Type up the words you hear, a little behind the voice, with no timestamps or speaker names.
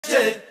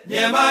Somebody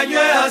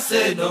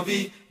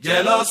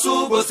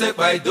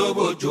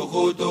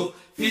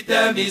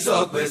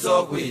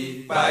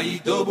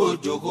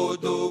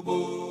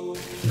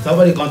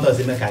come to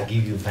say make I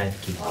give you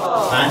 5K.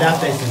 Another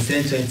person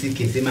send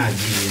 20K, say make I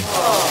give you.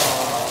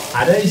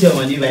 I don't use your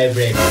money buy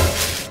bread.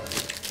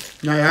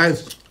 Now your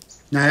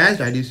eyes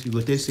like this, you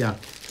go taste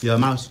your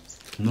mouth.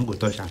 You no go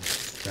touch them.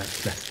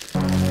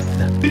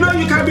 You know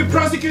you can be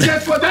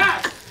prosecuted for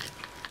that.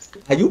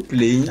 Are you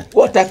playing?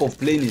 What type of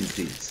playing is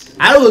this?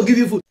 I will give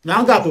you food.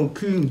 Now I go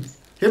clean.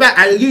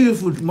 I will give you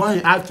food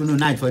morning, afternoon,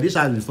 night for this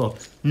house before.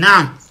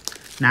 Now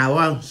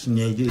once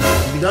if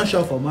you don't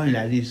shop for morning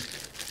like this,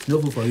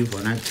 no food for you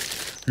for night.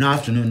 No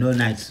afternoon, no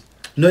night.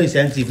 No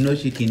incentive, no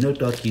chicken, no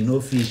turkey, no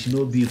fish,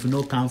 no beef,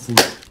 no canned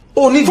food.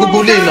 Oh, need to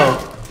go now.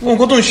 Wọ́n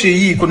kò tó ń ṣe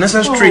yìí kò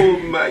necessary. Oh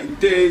my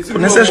days. Kò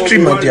necessary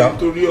my dear.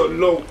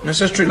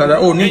 Necessary like that.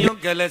 Oh, need.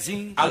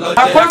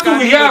 Apostle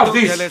we hear of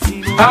this.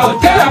 I'll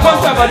tell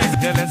Apostle about this.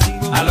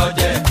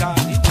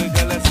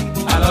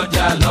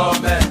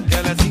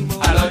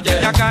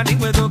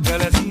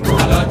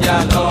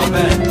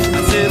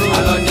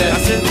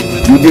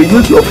 You dey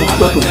use your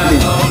future to play.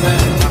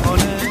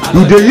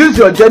 You dey use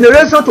your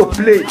generation to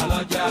play.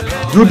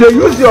 You dey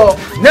use your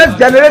next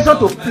generation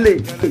to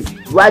play.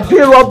 You are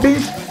doing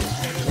rubbish.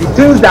 The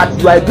things that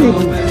you are doing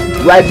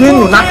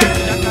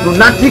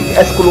lunatic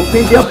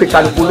encyclopedic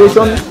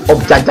manipulation of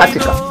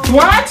Jajatica.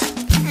 What?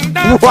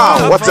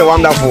 Wow, what a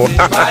wonderful.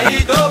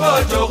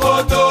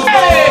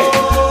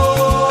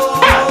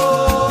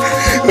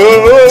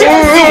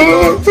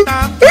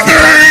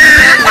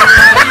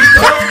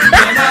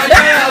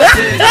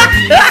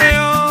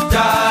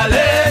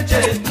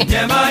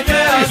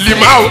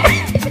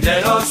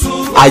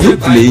 Are you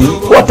playing?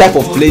 What type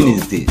of playing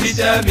is this?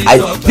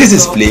 This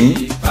is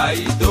playing.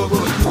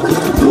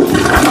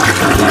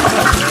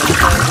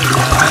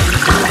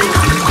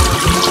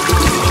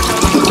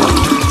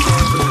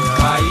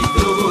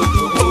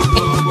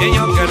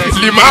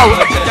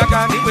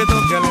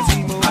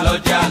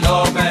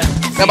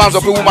 Ṣé bá ń sọ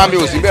pé woman mi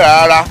ò sí bẹ́ẹ̀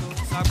rárá?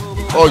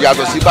 Ó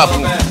yàtọ̀ sí bàbú.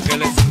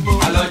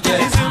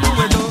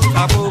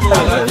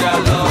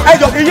 Ẹ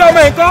jọ ìyá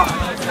ọmọ ẹ̀ kọ́.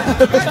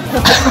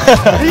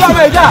 Ìyá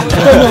ọmọ ẹ̀ jà.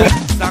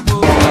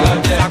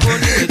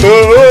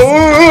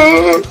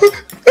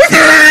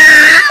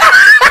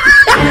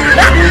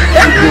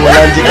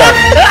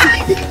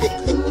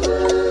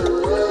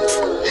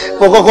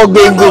 Mo kọ́kọ́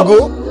gbé ngogo.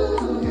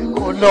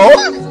 Oh no.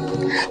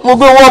 Mo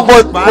gbé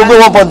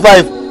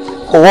 1.5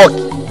 kò work.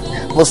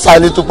 Mo sá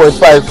ní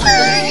 2.5.